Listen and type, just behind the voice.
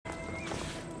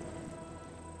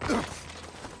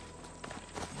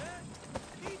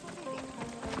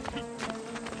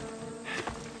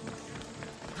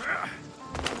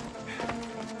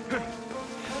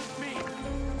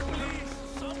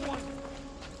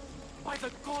The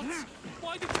gods!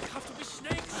 Why did it have to be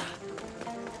snakes?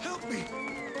 Help me!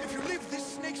 If you leave, these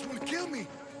snakes will kill me!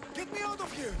 Get me out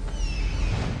of here!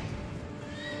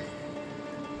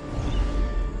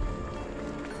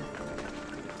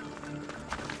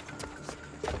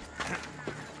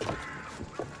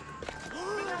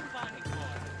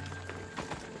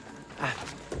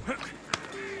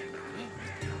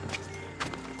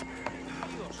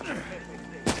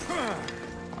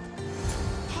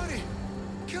 Hurry!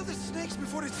 Kill the snakes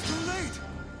before it's too late!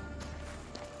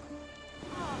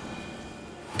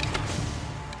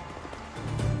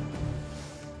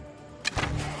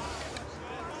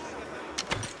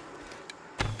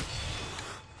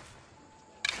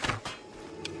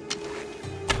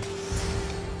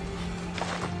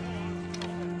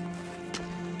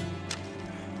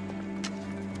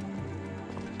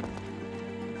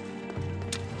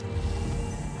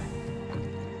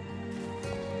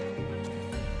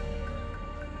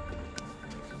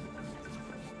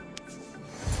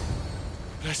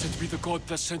 Blessed be the god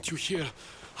that sent you here.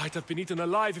 I'd have been eaten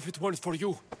alive if it weren't for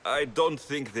you. I don't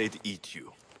think they'd eat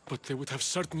you. But they would have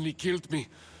certainly killed me.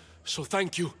 So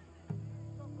thank you.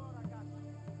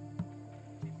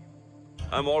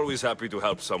 I'm always happy to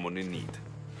help someone in need.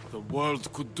 The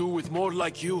world could do with more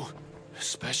like you.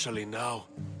 Especially now.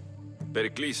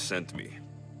 Pericles sent me.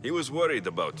 He was worried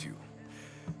about you.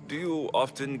 Do you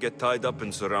often get tied up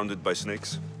and surrounded by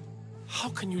snakes? How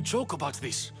can you joke about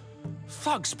this?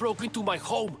 Thugs broke into my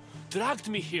home, dragged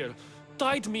me here,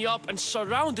 tied me up and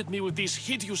surrounded me with these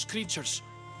hideous creatures.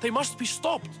 They must be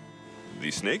stopped.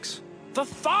 These snakes? The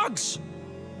thugs!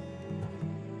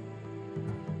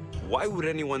 Why would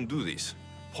anyone do this?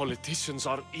 Politicians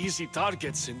are easy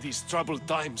targets in these troubled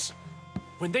times.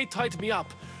 When they tied me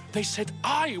up, they said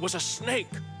I was a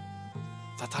snake.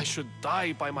 That I should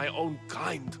die by my own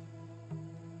kind.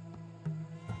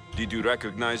 Did you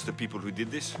recognize the people who did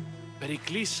this?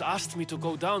 Pericles asked me to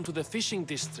go down to the fishing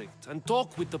district and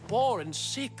talk with the poor and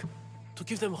sick, to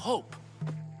give them hope.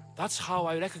 That's how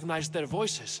I recognized their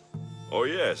voices. Oh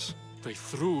yes. They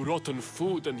threw rotten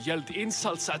food and yelled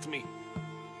insults at me.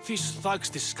 These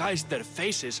thugs disguised their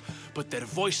faces, but their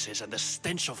voices and the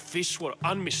stench of fish were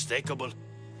unmistakable.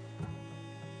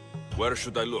 Where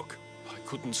should I look? I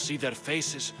couldn't see their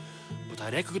faces, but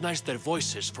I recognized their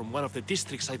voices from one of the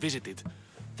districts I visited.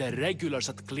 They're regulars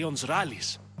at Cleon's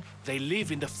rallies. They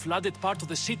live in the flooded part of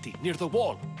the city, near the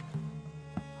wall.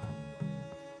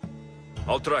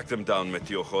 I'll track them down,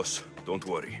 Metiojos. Don't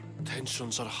worry.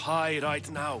 Tensions are high right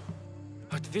now.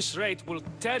 At this rate, we'll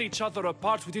tear each other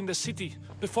apart within the city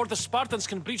before the Spartans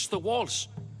can breach the walls.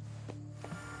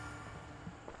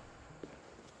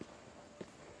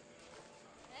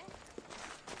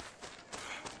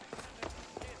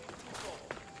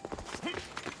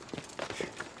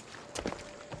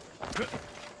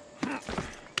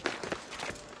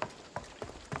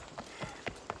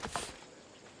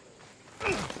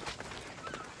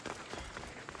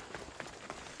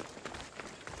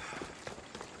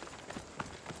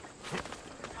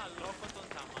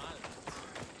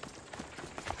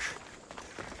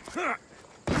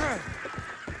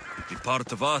 The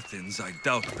part of Athens I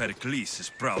doubt Pericles is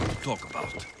proud to talk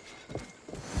about.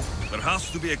 There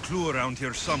has to be a clue around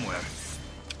here somewhere.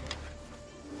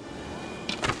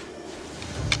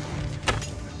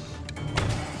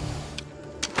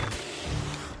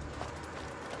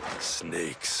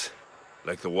 Snakes.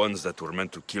 Like the ones that were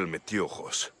meant to kill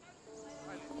Metiojos.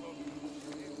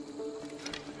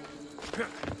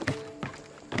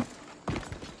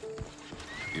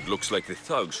 It looks like the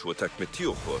thugs who attacked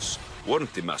Metiojos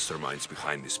weren't the masterminds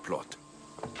behind this plot.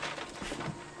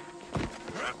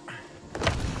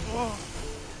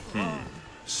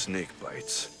 Snake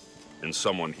bites. And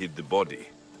someone hid the body.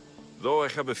 Though I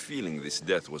have a feeling this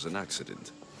death was an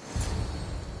accident.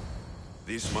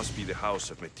 This must be the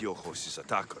house of Metiojos'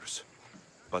 attackers.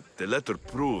 But the letter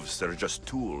proves they're just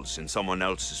tools in someone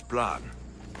else's plan.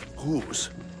 Whose?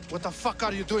 What the fuck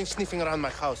are you doing sniffing around my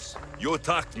house? You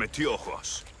attacked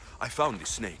Metiojos. I found the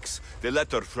snakes, the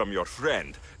letter from your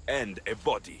friend, and a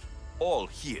body. All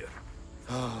here.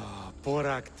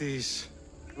 Boraktis.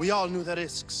 We all knew the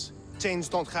risks. Change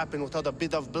don't happen without a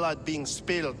bit of blood being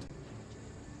spilled.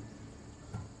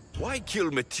 Why kill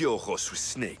Metiojos with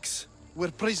snakes? We're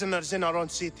prisoners in our own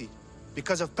city,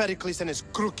 because of Pericles and his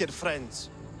crooked friends.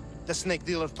 The snake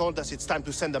dealer told us it's time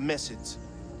to send a message.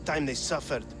 Time they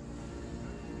suffered.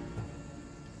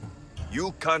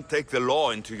 You can't take the law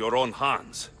into your own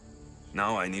hands.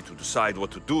 Now I need to decide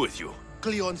what to do with you.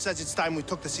 Cleon says it's time we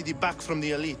took the city back from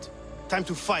the elite. Time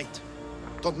to fight.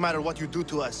 Don't matter what you do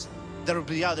to us. There will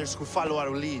be others who follow our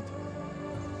lead.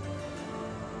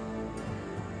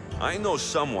 I know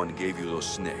someone gave you those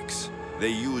snakes. They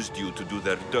used you to do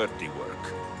their dirty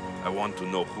work. I want to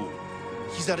know who.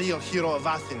 He's a real hero of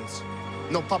Athens.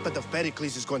 No puppet of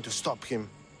Pericles is going to stop him.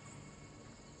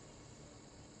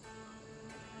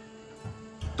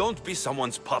 Don't be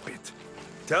someone's puppet.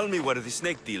 Tell me where the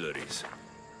snake dealer is.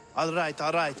 All right,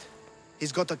 all right.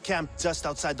 He's got a camp just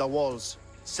outside the walls.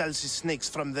 Sells his snakes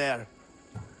from there.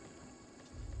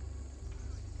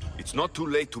 It's not too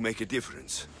late to make a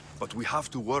difference, but we have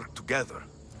to work together.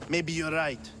 Maybe you're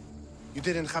right. You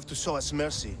didn't have to show us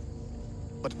mercy.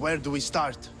 But where do we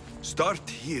start? Start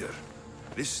here.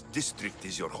 This district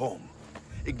is your home.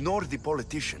 Ignore the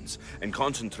politicians and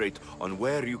concentrate on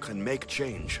where you can make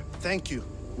change. Thank you.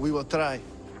 We will try.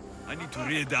 I need to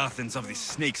rid Athens of this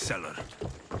snake seller.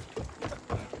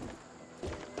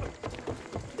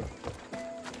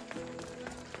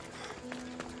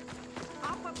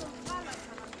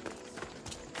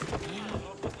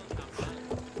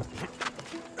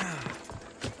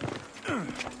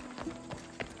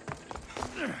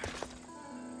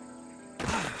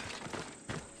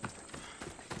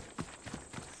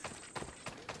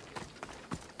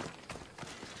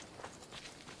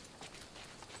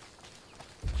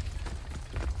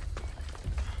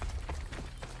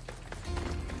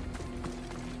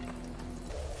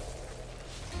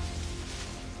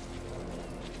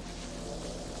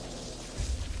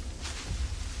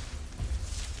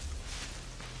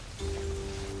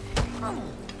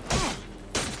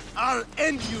 I'll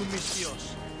end you,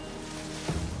 Misios!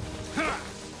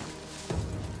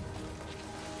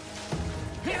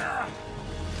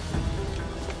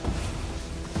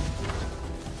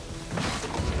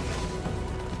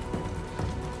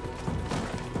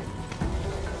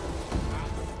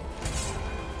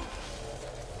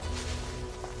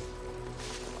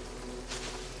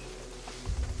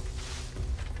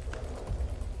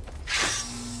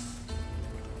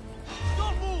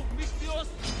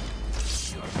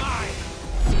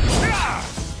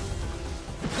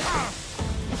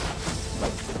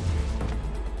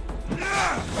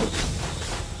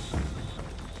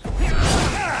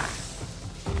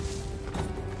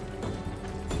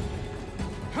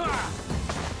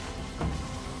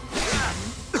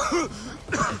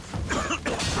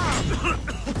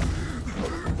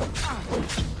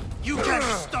 You can't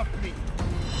stop me!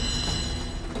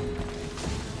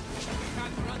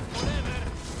 Can't run forever.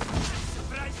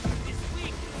 Surprise you this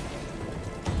week.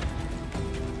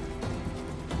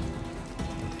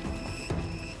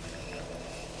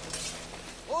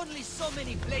 Only so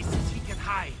many places he can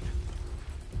hide.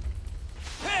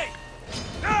 Hey!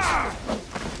 Ah!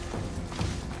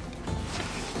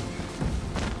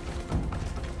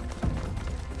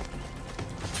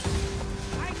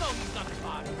 I know he's not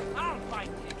far. I'll find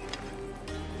him.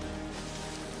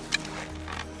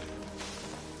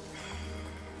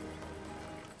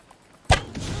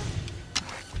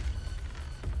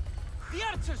 The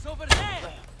archer's over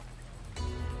there!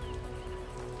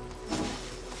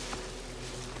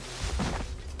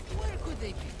 Where could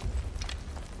they be?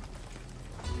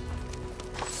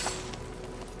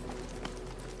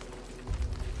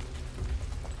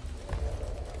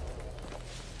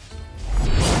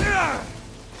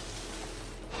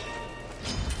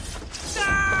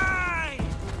 Die!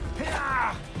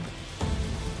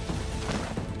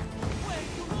 Where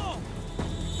you go?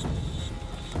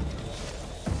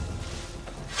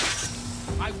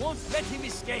 I won't let him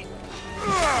escape.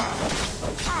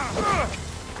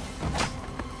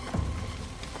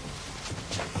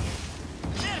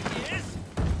 There he is.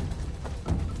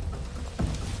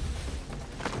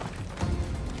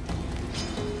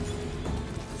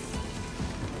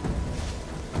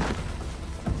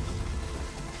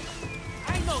 I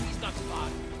know he's not far.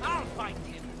 I'll find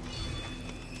him.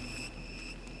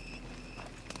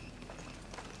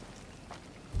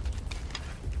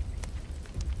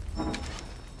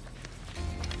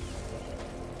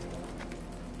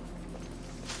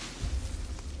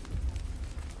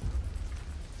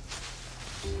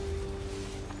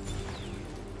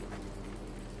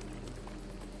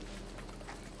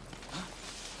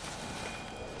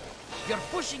 You're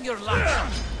pushing your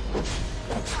luck.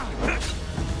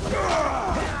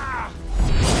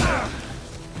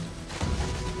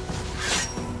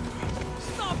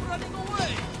 Stop running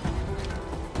away!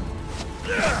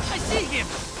 I see him!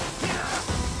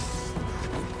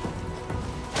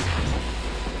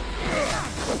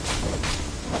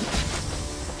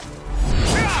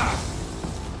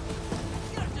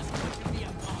 You're just pushing me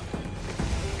apart.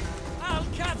 I'll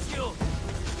catch you!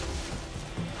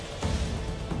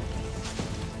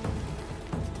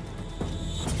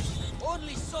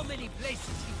 Only so many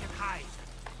places he can hide.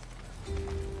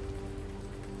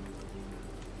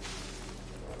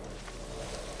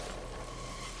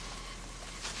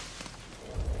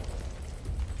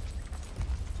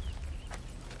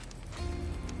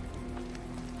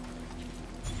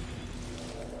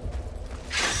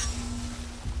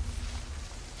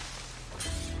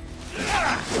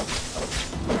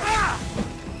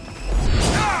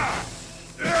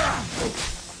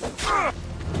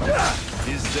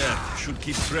 should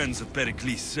keep friends of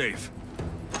Pericles safe.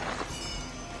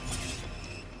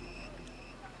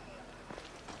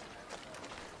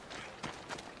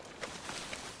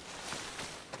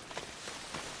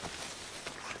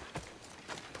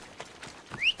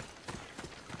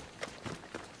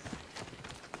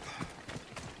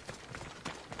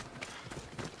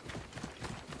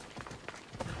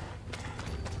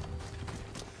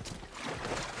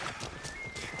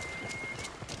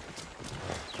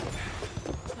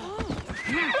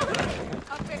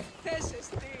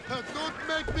 Don't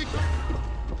make me...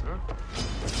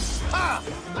 Ah!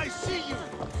 I see you!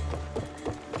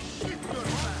 Shit your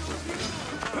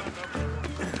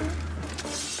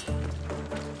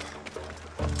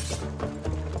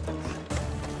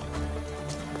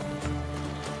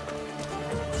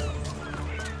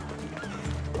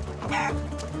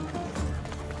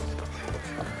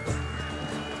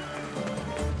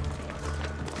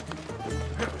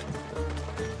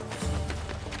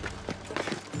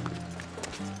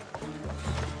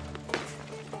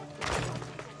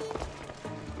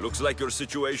Looks like your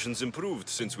situation's improved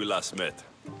since we last met.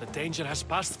 The danger has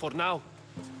passed for now.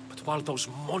 But while those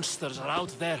monsters are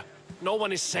out there, no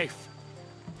one is safe.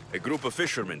 A group of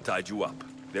fishermen tied you up.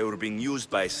 They were being used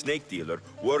by a snake dealer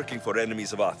working for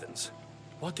enemies of Athens.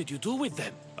 What did you do with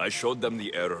them? I showed them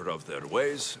the error of their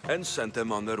ways and sent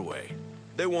them on their way.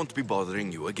 They won't be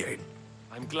bothering you again.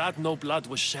 I'm glad no blood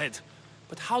was shed.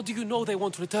 But how do you know they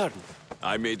won't return?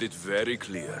 I made it very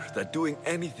clear that doing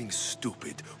anything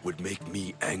stupid would make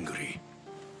me angry.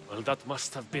 Well, that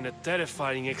must have been a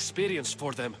terrifying experience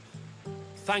for them.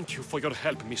 Thank you for your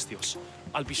help, Mystios.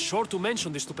 I'll be sure to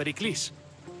mention this to Pericles.